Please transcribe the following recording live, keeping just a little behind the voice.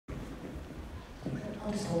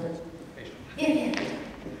I'll just hold it. Yeah.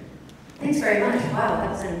 Thanks very much. Wow, that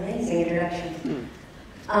was an amazing introduction.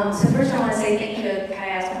 So first I want to say thank you to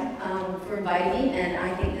Chiasma for inviting me, and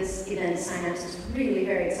I think this event, Synapse, is really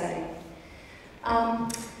very exciting.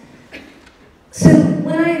 So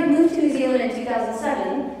when I moved to New Zealand in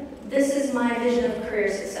 2007, this is my vision of career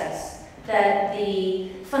success, that the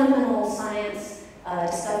fundamental science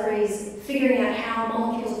discoveries, figuring out how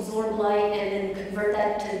molecules absorb light and then convert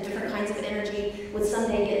that to different kinds of energy would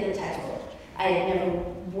someday get in the textbook. I had never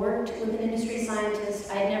worked with an industry scientist.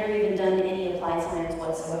 I had never even done any applied science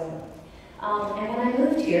whatsoever. And when I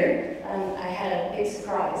moved here, I had a big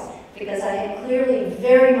surprise because I had clearly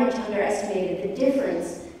very much underestimated the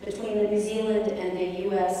difference between the New Zealand and the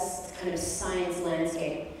US kind of science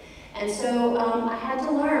landscape. And so I had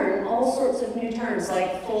to learn all sorts of new terms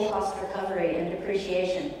like full cost recovery and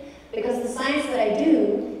depreciation, because the science that I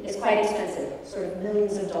do is quite expensive, sort of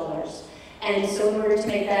millions of dollars. And so in order to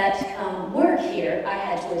make that work here, I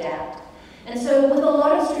had to adapt. And so with a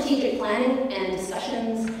lot of strategic planning and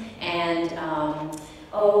discussions and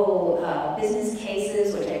business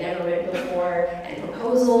cases, which I'd never written before, and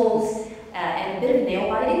proposals, and a bit of nail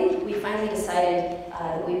biting, we finally decided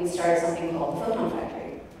that we would start something called the Photon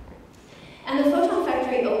Factory. And the Photon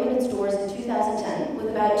Factory opened its doors in 2010 with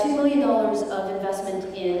about $2 million of investment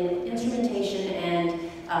in instrumentation and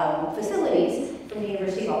facilities from the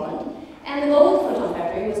University of Auckland. And the goal of the Photon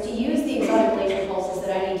Factory was to use the exotic laser pulses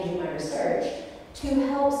that I need to do my research to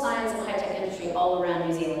help science and high-tech industry all around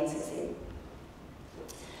New Zealand succeed.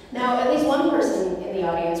 Now, at least one person in the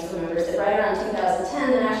audience remembers that right around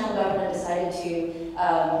 2010, the national government decided to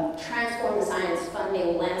transform the science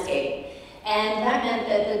funding landscape. And that meant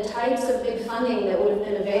that the types of big funding that would have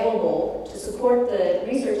been available to support the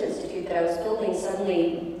research institute that I was building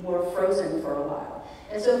suddenly were frozen for a while.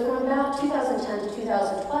 And so from about 2010 to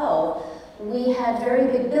 2012, we had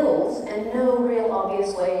very big bills and no real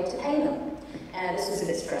obvious way to pay them. And this was a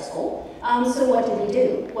bit stressful. So what did we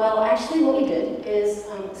do? Well, actually what we did is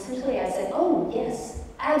essentially I said, oh yes,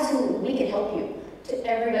 absolutely, we can help you, to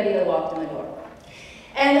everybody that walked in the door.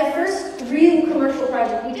 And the first real commercial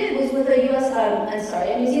project we did was with a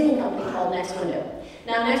a New Zealand company called Next Window.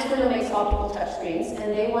 Now, Next Window makes optical touchscreens,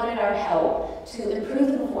 and they wanted our help to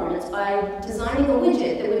improve the performance by designing a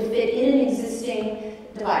widget that would fit in an existing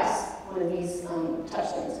device, one of these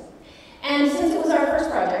touchscreens. And since it was our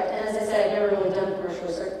first project, and as I said, I'd never really done commercial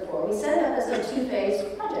research before, we set it up as a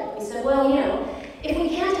two-phase project. We said, well, you know, if we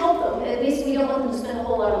can't help them, at least we don't want them to spend a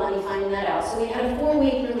whole lot of money finding that out. So we had a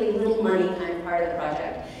 4-week, really little money kind of part of the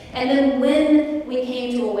project. And then when we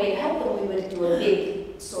came to a way to help them, we would do a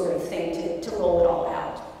big sort of thing to roll it all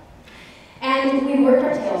out. And we worked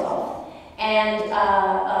our tails off and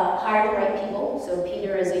hired the right people. So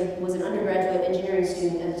Peter was an undergraduate engineering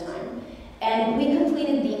student at the time. And we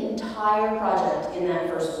completed the entire project in that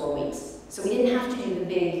first 4 weeks. So we didn't have to do the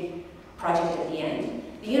big project at the end.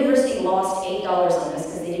 The university lost $8 on this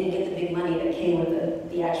because they didn't get the big money that came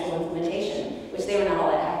with the actual implementation, which they were not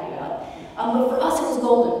all that happy about. But for us, it was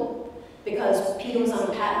golden because Peter was on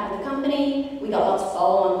a patent with the company. We got lots of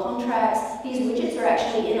follow-on contracts. These widgets are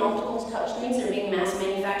actually in optical touchscreens. They're being mass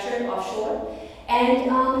manufactured offshore. And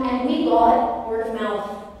we got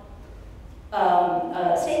word-of-mouth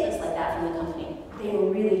statements like that from the company. They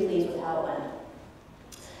were really pleased with how it went.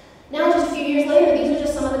 Now, just a few years later, these are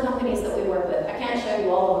just some of the companies that we work with. I can't show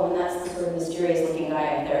you all of them, and that's the sort of mysterious-looking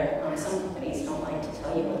guy up there. Some companies don't like to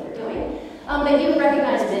tell you what they're doing. But you would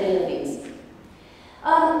recognize many of these.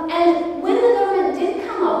 And when the government did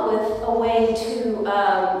come up with a way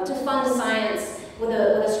to fund science with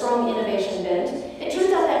a strong innovation bent, it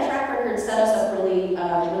turns out that track record set us up really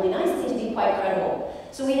nicely to be quite credible.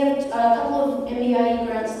 So we have a couple of MBIE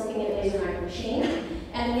grants looking at laser micromachining.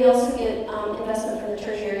 And we also get investment from the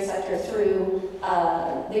tertiary sector through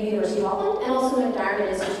the University of Auckland and also the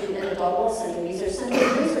Environment Institute and the Dogwell Center. These are centers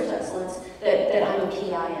of research excellence that I'm a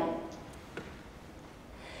PI in.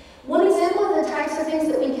 One example of the types of things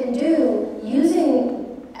that we can do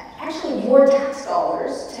using actually your tax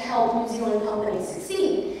dollars to help New Zealand companies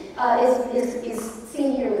succeed is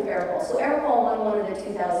seen here with Aerocol. So Aerocol won one of the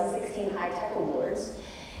 2016 High Tech Awards.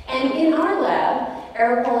 And in our lab,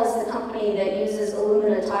 Aerocol is the company that uses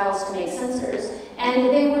alumina tiles to make sensors, and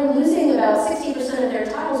they were losing about 60% of their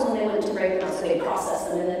tiles when they went to break them out, so they processed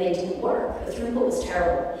them, and then they didn't work. The throughput was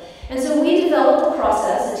terrible. And so we developed a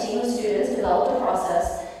process, a team of students developed a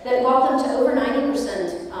process that got them to over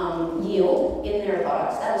 90% yield in their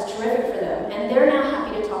products. That was terrific for them, and they're now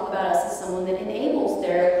happy to talk about us as someone that enables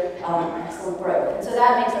their excellent growth. And so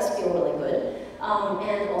that makes us feel really good,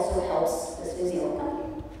 and also helps this New Zealand company.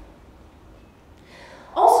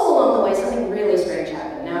 Also along the way, something really strange happened.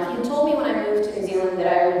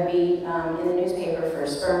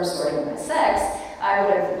 sperm sorting by sex, I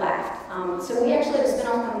would have laughed. So we actually have a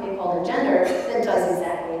spin-off company called Engender that does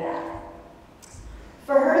exactly that.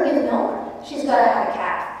 For her to give milk, she's got to have a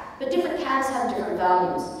calf, but different calves have different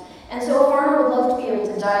values. And so a farmer would love to be able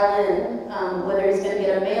to dial in whether he's going to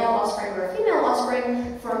get a male offspring or a female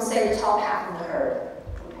offspring from, say, the top half of the herd.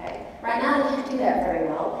 Okay? Right now, we can't do that very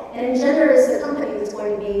well. And Engender is the company that's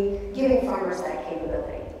going to be giving farmers that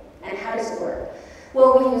capability. And how does it work?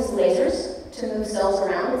 Well, we use lasers to move cells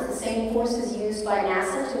around. It's the same forces used by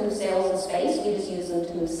NASA to move cells in space. We just use them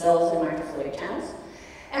to move cells in microfluidic channels.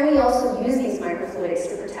 And we also use these microfluidics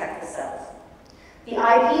to protect the cells. The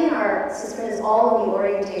IP in our system is all in the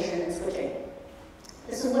orientation and switching.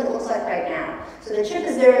 This is what it looks like right now. So the chip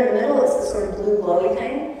is there in the middle. It's the sort of blue glowy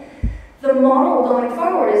thing. The model going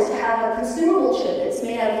forward is to have a consumable chip. It's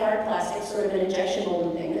made out of hard plastic, sort of an injection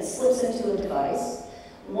molded thing that slips into a device.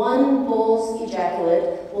 One bull's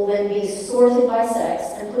ejaculate will then be sorted by sex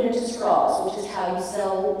and put into straws, which is how you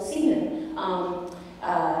sell semen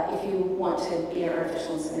if you want to be an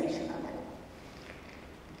artificial insemination company.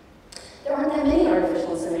 There aren't that many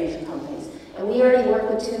artificial insemination companies, and we already work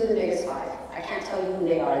with 2 of the biggest 5. I can't tell you who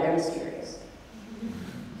they are, they're mysterious.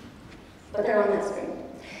 But they're on that screen.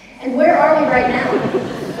 And where are we right now?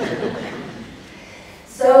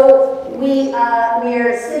 So we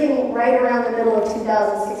are sitting right around the middle of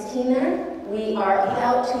 2016 there. We are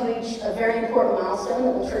about to reach a very important milestone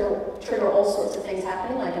that will trigger all sorts of things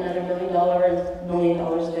happening, like another $1 million and $1 million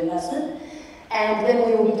of investment. And then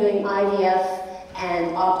we will be doing IVF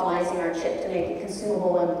and optimizing our chip to make it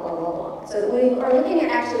consumable and blah, blah, blah. So we are looking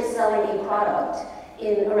at actually selling a product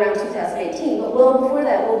in around 2018, but well before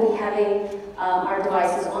that, we'll be having our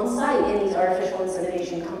devices on site in these artificial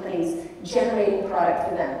insemination companies generating product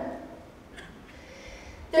for them.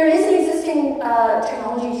 There is an existing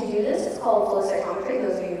technology to do this. It's called flow cytometry.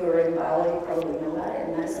 Those of you who are in biology probably know about it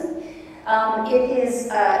in medicine.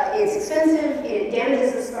 It's expensive. It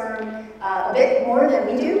damages the sperm a bit more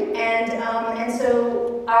than we do, and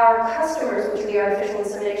so our customers, which are the artificial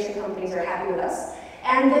insemination companies, are happy with us,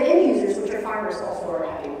 and the end users, which are farmers, also are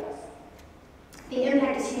happy with us. The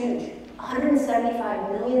impact is huge.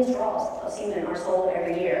 175 million straws of semen are sold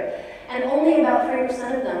every year, and only about 3%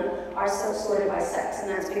 of them are sorted by sex, and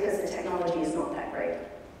that's because the technology is not that great.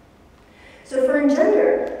 So for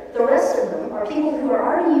Engender, the rest of them are people who are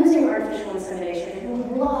already using artificial insemination who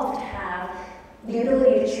would love to have the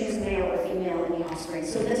ability to choose male or female in the offspring.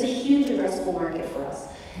 So that's a huge addressable market for us.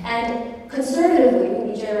 And conservatively,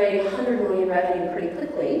 we'll be generating 100 million revenue pretty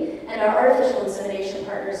quickly, and our artificial insemination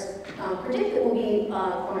partners predict that we'll be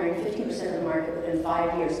cornering 50% of the market within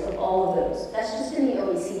 5 years of all of those. That's just in the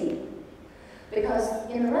OECD. Because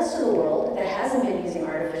in the rest of the world that hasn't been using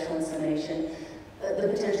artificial insemination, the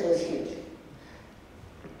potential is huge.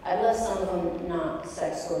 I've left some of them not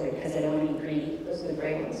sex sorted because I don't want to be greedy. Those are the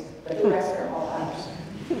gray ones. But the rest are all ours.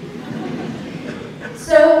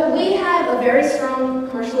 So we have a very strong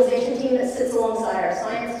commercialization team that sits alongside our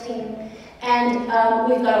science team. And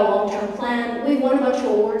we've got a long-term plan. We've won a bunch of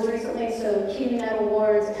awards recently, so KiwiNet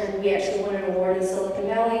awards, and we actually won an award in Silicon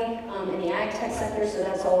Valley in the ag tech sector, so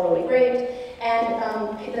that's all really great. And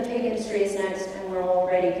the pig industry is next, and we're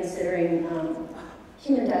already considering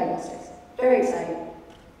human diagnostics. Very exciting.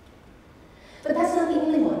 But that's not the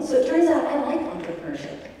only one. So it turns out I like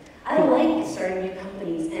entrepreneurship. I like starting new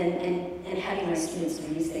companies and having my students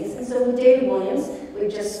do these things. And so with David Williams,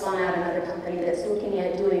 we've just spun out another company that's looking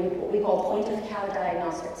at doing what we call point-of-cow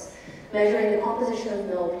diagnostics, measuring the composition of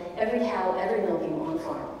milk every cow ever milking on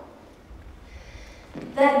farm.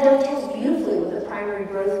 That dovetails beautifully with the primary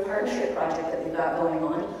growth partnership project that we've got going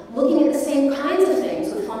on, looking at the same kinds of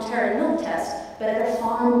things with Fonterra milk test, but at a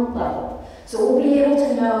farm level. So we'll be able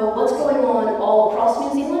to know what's going on all across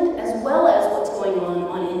New Zealand, as well as what's going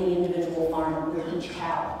on any individual farm with each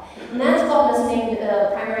cow. And that's gotten us named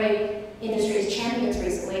Primary Industries Champions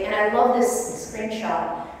recently, and I love this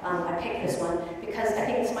screenshot. I picked this one because I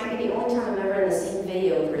think this might be the only time I'm ever in the same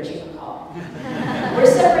video for a chicken call. We're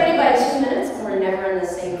separated by 2 minutes, and we're never in the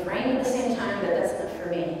same frame at the same time, but that's not for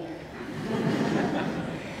me.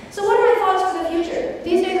 So what are my thoughts for the future?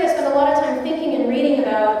 These days I spend a lot of time thinking and reading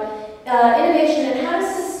about innovation and how to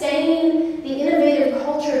sustain the innovative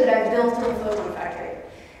culture that I've built in the Photon Factory,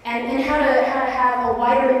 and how to have a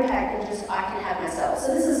wider impact than just I can have myself.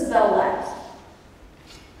 So this is Bell Labs.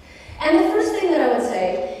 And the first thing that I would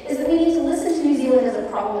say is that we need to listen to New Zealand as a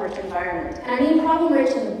problem-rich environment. And I mean problem-rich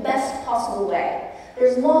in the best possible way.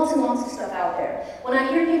 There's lots and lots of stuff out there. When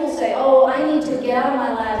I hear people say, oh, I need to get out of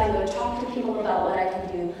my lab and go talk to people about what I can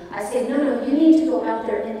do, I say, no, you need to go out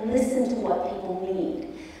there and listen to what people need.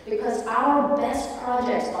 Because our best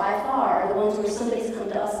projects by far are the ones where somebody's come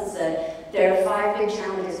to us and said, there are 5 big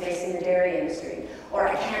challenges facing the dairy industry, or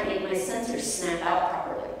I can't make my sensors snap out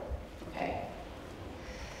properly. Okay?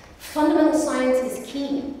 Fundamental science is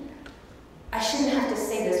key. I shouldn't have to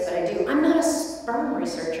say this, but I do. I'm not a sperm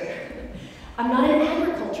researcher. I'm not an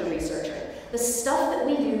agriculture researcher. The stuff that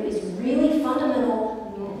we do is really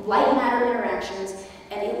fundamental light matter interactions,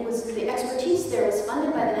 and the expertise there was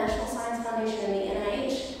funded by the National Science Foundation and the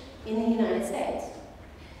NIH in the United States.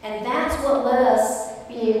 And that's what let us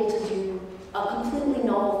be able to do a completely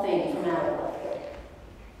novel thing from out of left field.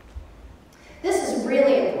 This is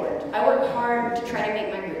really important. I work hard to try to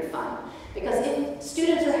make my group fun. Because if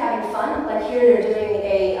students are having fun, like here they're doing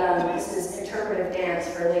this is interpretive dance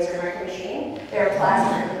for laser micromachining. There are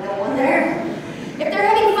plasma in the middle one there. If they're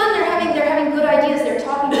having fun, they're having good ideas, they're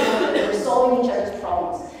talking to one another, they're solving each other's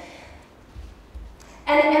problems.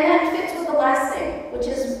 And that fits with the last thing, which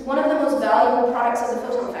is one of the most valuable products of the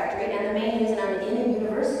Photon Factory, and the main reason I'm in a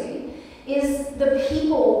university, is the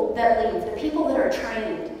people that leave, the people that are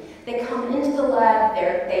trained. They come into the lab,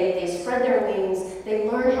 they spread their wings, they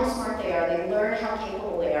learn how smart they are, they learn how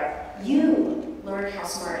capable they are. You learn how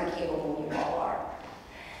smart and capable you all are.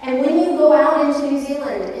 And when you go out into New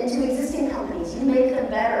Zealand, into existing companies, you make them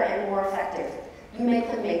better and more effective. You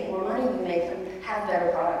make them make more money, you make them have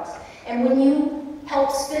better products. And when you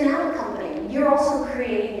help spin out a company, you're also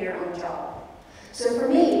creating your own job. So for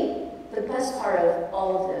me, the best part of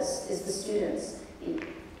all of this is the students, the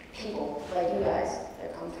people like you guys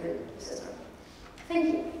that come through the system.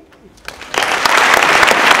 Thank you.